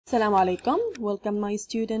Assalamu alaikum. Welcome my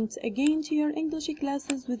students again to your English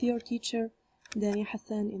classes with your teacher Dani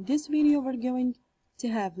Hassan. In this video we're going to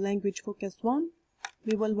have language focus 1.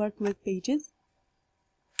 We will work with pages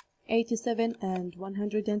 87 and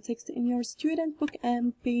 106 in your student book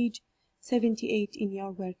and page 78 in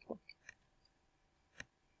your workbook.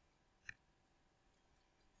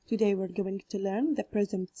 Today we're going to learn the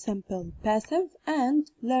present simple passive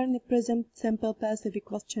and learn the present simple passive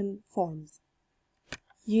question forms.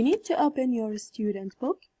 You need to open your student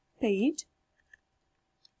book, page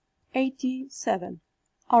 87.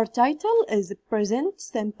 Our title is Present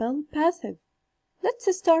Simple Passive.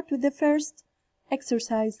 Let's start with the first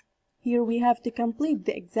exercise. Here we have to complete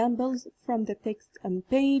the examples from the text on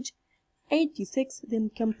page 86,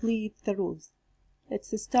 then complete the rules.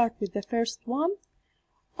 Let's start with the first one.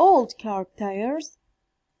 Old car tires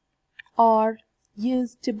are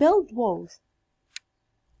used to build walls.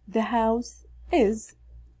 The house is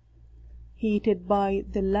heated by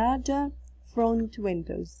the larger front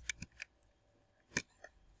windows.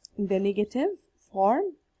 In the negative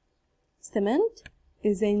form, cement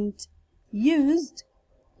isn't used.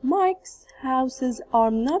 Mike's houses are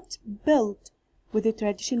not built with the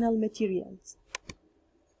traditional materials.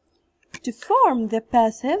 To form the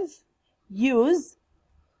passive, use,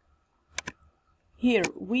 here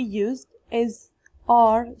we used is,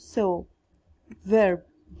 are, so verb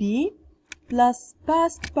be plus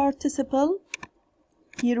past participle.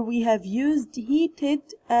 Here we have used heated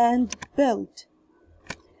and built.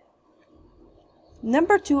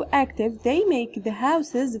 Number 2, active, they make the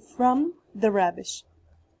houses from the rubbish.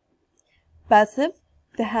 Passive,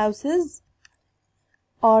 the houses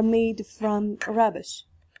are made from rubbish.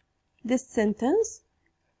 This sentence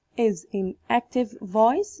is in active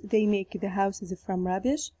voice, they make the houses from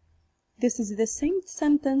rubbish. This is the same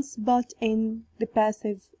sentence but in the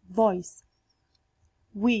passive voice.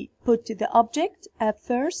 We put the object at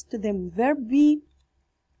first, then verb be,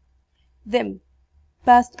 then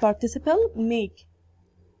past participle, make,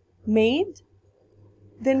 made,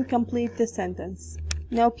 then complete the sentence.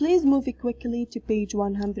 Now please move quickly to page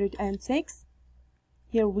 106.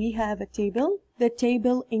 Here we have a table. The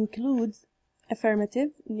table includes affirmative,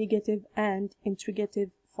 negative, and interrogative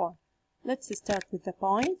form. Let's start with the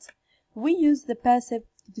point. We use the passive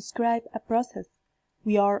to describe a process.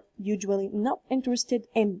 We are usually not interested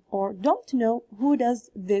in or don't know who does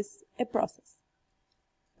this process.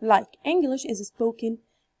 Like English is spoken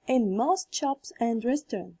in most shops and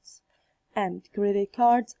restaurants, and credit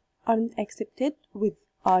cards aren't accepted with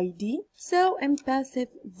ID. So in passive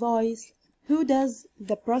voice, who does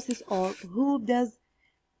the process or who does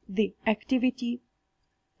the activity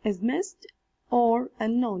is missed or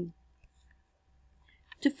unknown.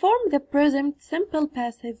 To form the present simple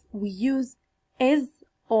passive, we use is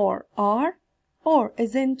or are, or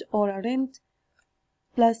isn't or aren't,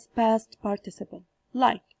 plus past participle.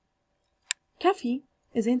 Like, coffee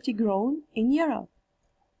isn't grown in Europe.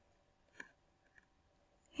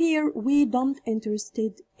 Here we don't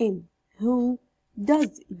interested in who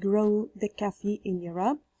does grow the coffee in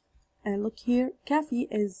Europe. And look here, coffee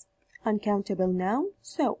is uncountable noun,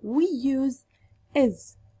 so we use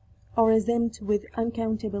is or isn't with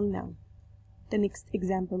uncountable noun. The next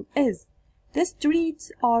example is, the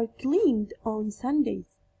streets are cleaned on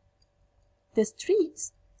Sundays. The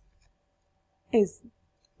streets is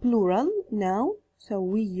plural noun, so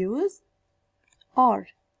we use are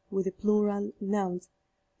with the plural nouns.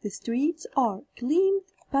 The streets are cleaned,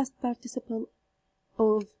 past participle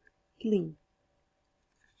of clean.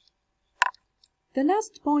 The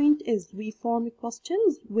last point is we form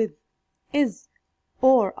questions with is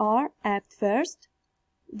or are at first,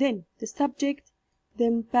 then the subject,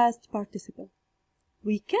 then past participle.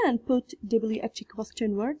 We can put WH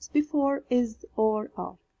question words before is or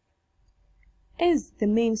are. Is the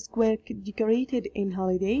main square decorated in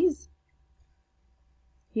holidays?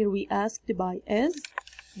 Here we asked by is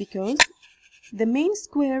because the main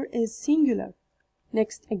square is singular.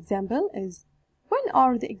 Next example is, when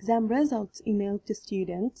are the exam results emailed to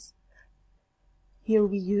students? Here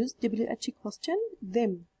we use WH question,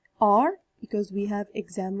 then are, because we have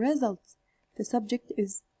exam results. The subject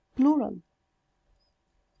is plural.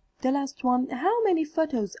 The last one, how many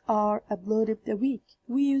photos are uploaded a week?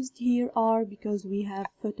 We used here are because we have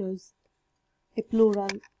photos, a plural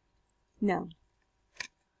noun.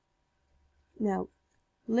 Now,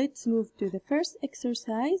 let's move to the first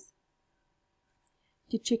exercise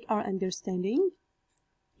to check our understanding.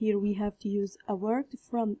 Here we have to use a word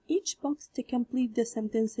from each box to complete the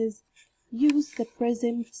sentences. Use the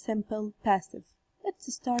present simple passive.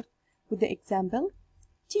 Let's start with the example.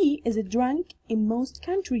 Tea is drunk in most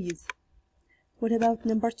countries. What about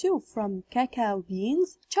number 2? From cacao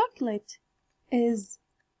beans, chocolate is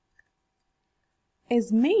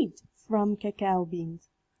made from cacao beans.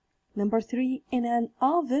 Number 3, in an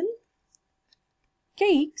oven,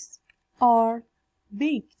 cakes are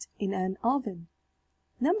baked in an oven.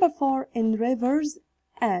 Number 4, in rivers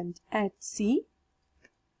and at sea,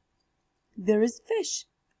 there is fish.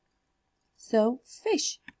 So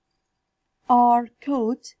fish are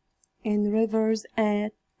caught in rivers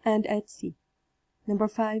and at sea. Number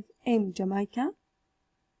 5, in Jamaica,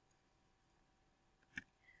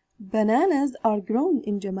 bananas are grown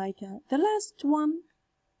in Jamaica. The last one,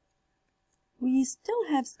 we still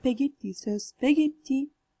have spaghetti. So spaghetti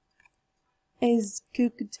is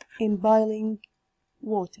cooked in boiling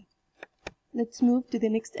water. Let's move to the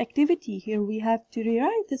next activity. Here we have to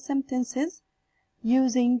rewrite the sentences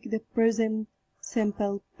using the present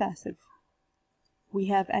simple passive. We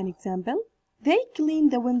have an example. They clean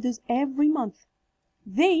the windows every month.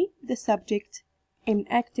 They, the subject, in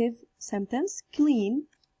active sentence, clean,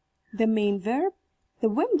 the main verb, the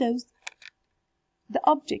windows, the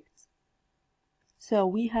object. So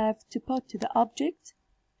we have to put the object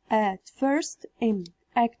at first in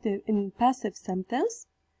passive sentence.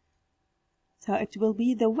 So it will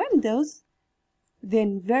be the windows,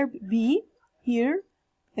 then verb be here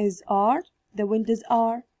is are, the windows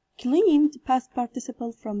are cleaned, past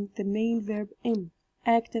participle from the main verb in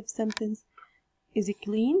active sentence is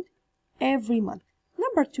cleaned every month.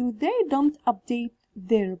 Number 2, they don't update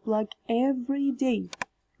their blog every day.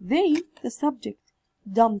 They, the subject,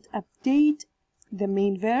 don't update the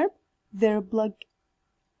main verb, their blog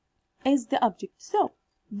is the object. So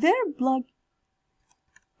their blog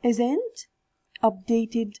isn't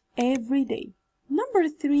updated every day. Number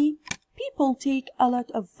 3, people take a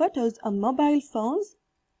lot of photos on mobile phones.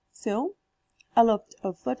 So a lot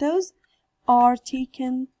of photos are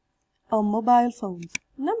taken on mobile phones.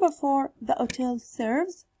 Number 4, the hotel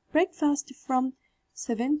serves breakfast from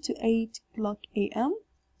 7 to 8 o'clock a.m.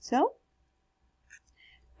 So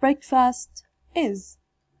breakfast is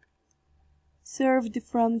served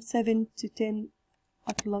from 7 to 10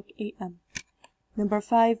 o'clock a.m. Number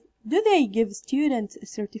 5, do they give students a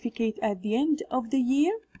certificate at the end of the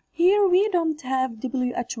year? Here we don't have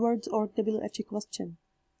WH words or WH question.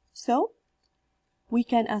 So we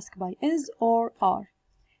can ask by is or are.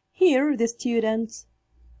 Here the students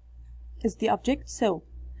is the object. So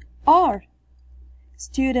are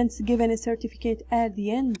students given a certificate at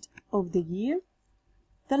the end of the year?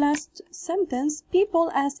 The last sentence,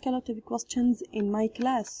 people ask a lot of questions in my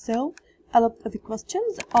class. So a lot of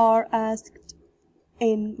questions are asked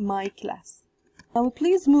in my class. Now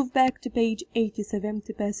please move back to page 87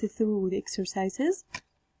 to pass through the exercises.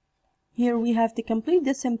 Here we have to complete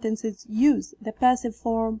the sentences. Use the passive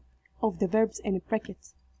form of the verbs in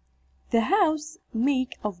brackets. The house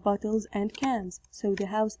made of bottles and cans. So the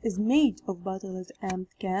house is made of bottles and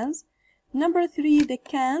cans. Number 3, the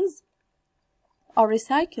cans are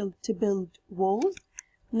recycled to build walls.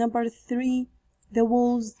 Number 3, the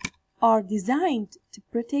walls are designed to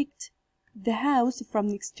protect the house from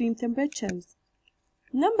extreme temperatures.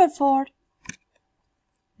 Number 4,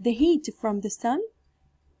 the heat from the sun.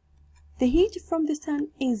 The heat from the sun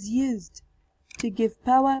is used to give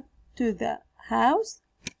power to the house.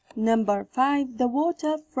 Number 5, the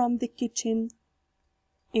water from the kitchen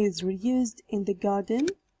is reused in the garden.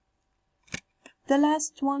 The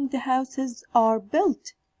last one, the houses are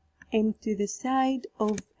built into the side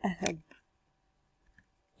of a hill.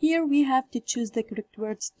 Here we have to choose the correct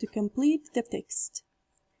words to complete the text.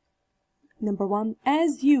 Number 1,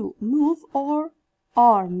 as you move or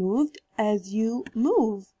are moved. As you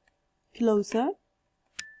move closer,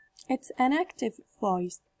 it's an active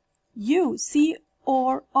voice. You see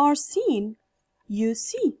or are seen. You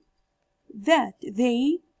see. That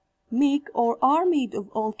they make or are made of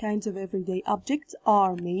all kinds of everyday objects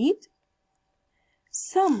are made.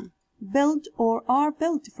 Some built or are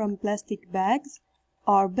built from plastic bags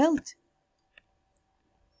are built.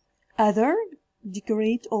 Other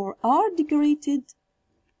decorate or are decorated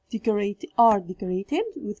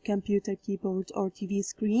with computer keyboards or TV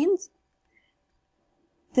screens.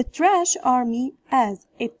 The trash army, as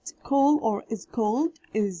it is called,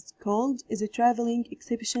 is a traveling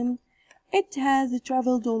exhibition. It has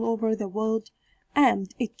traveled all over the world, and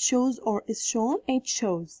it shows or is shown. It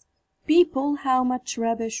shows people how much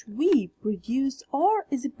rubbish we produce or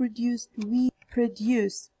is produced. We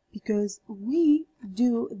produce because we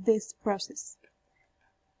do this process.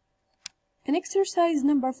 In exercise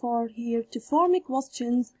number 4 here, to form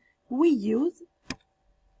questions, we use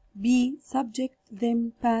be, subject,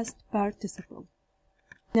 then past participle.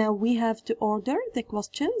 Now we have to order the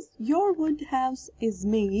questions. Your wood house is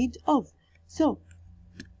made of. So,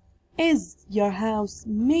 is your house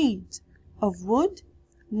made of wood?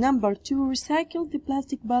 Number 2, recycle the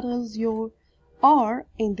plastic bottles are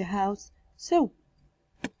in the house. So,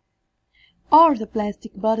 are the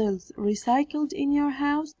plastic bottles recycled in your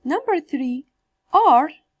house? Number 3,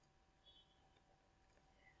 are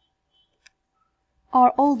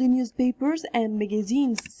all the newspapers and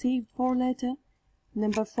magazines saved for later?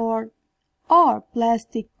 Number 4, are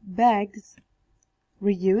plastic bags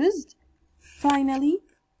reused? Finally,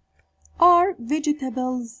 are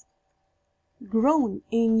vegetables grown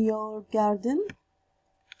in your garden?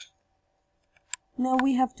 Now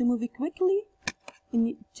we have to move quickly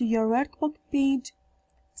to your workbook, page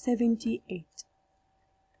 78.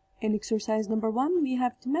 In exercise number 1, we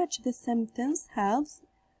have to match the sentence halves,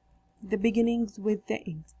 the beginnings with the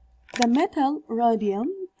ends. The metal rhodium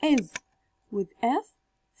is, with F,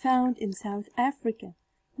 found in South Africa.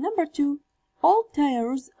 Number 2, all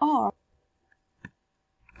tires are,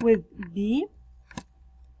 with B,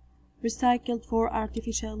 recycled for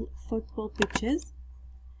artificial football pitches.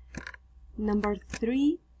 Number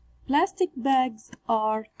 3, plastic bags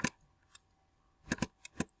are,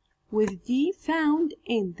 with D, found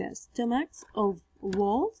in the stomachs of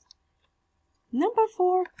wolves. Number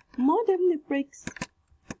 4, modern bricks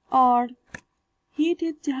are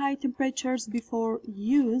heated to high temperatures before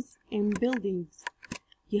use in buildings.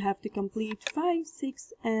 You have to complete 5,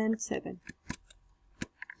 6, and 7.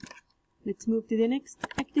 Let's move to the next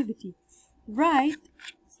activity. Write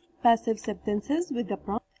passive sentences with the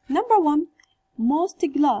prompt. Number 1, most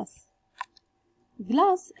glass.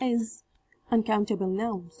 Glass is uncountable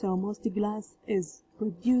noun, so most glass is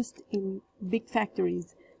produced in big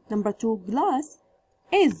factories. Number 2, glass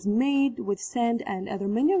is made with sand and other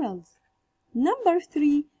minerals. Number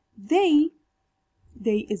 3, they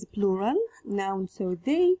is plural noun, so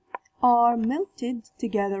they are melted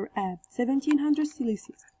together at 1700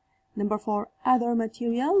 Celsius. Number 4, other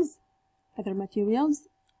materials,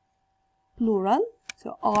 plural,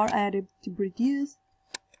 so are added to produce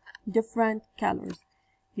different colors.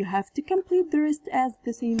 You have to complete the rest as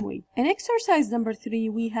the same way. In exercise number 3,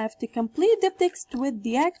 we have to complete the text with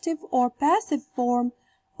the active or passive form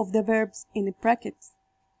of the verbs in brackets.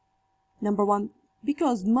 Number 1,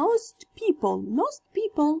 because most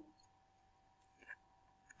people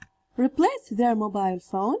replace their mobile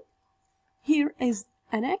phone. Here is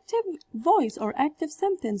an active voice or active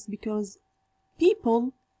sentence because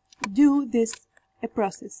people do this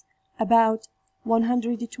process. About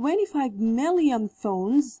 125 million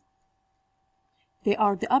phones, they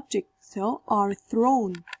are the object, so are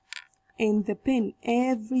thrown in the bin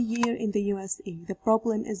every year in the USA. The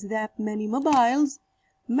problem is that many mobiles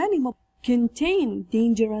contain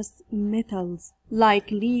dangerous metals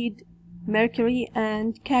like lead, mercury,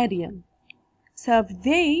 and cadmium. So if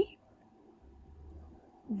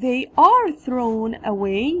they are thrown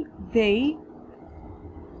away, they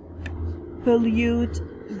pollute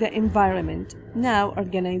the environment. Now,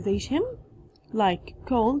 organization like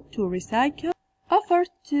call to recycle offer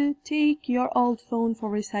to take your old phone for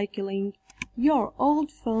recycling. Your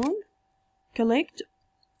old phone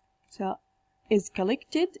is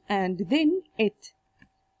collected and then it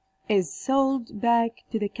is sold back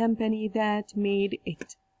to the company that made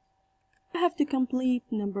it. You have to complete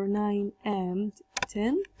number 9 and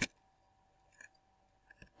 10.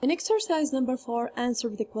 In exercise number 4, answer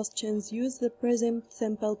the questions. Use the present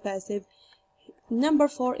simple passive.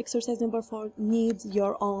 Exercise number 4 needs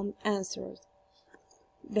your own answers.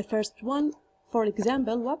 The first one, for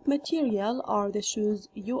example, what material are the shoes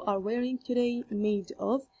you are wearing today made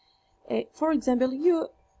of? For example,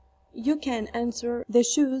 you can answer the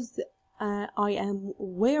shoes I am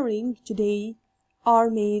wearing today are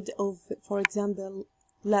made of, for example,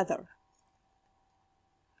 leather.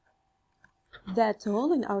 That's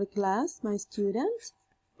all in our class, my students.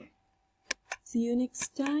 See you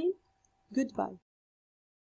next time. Goodbye.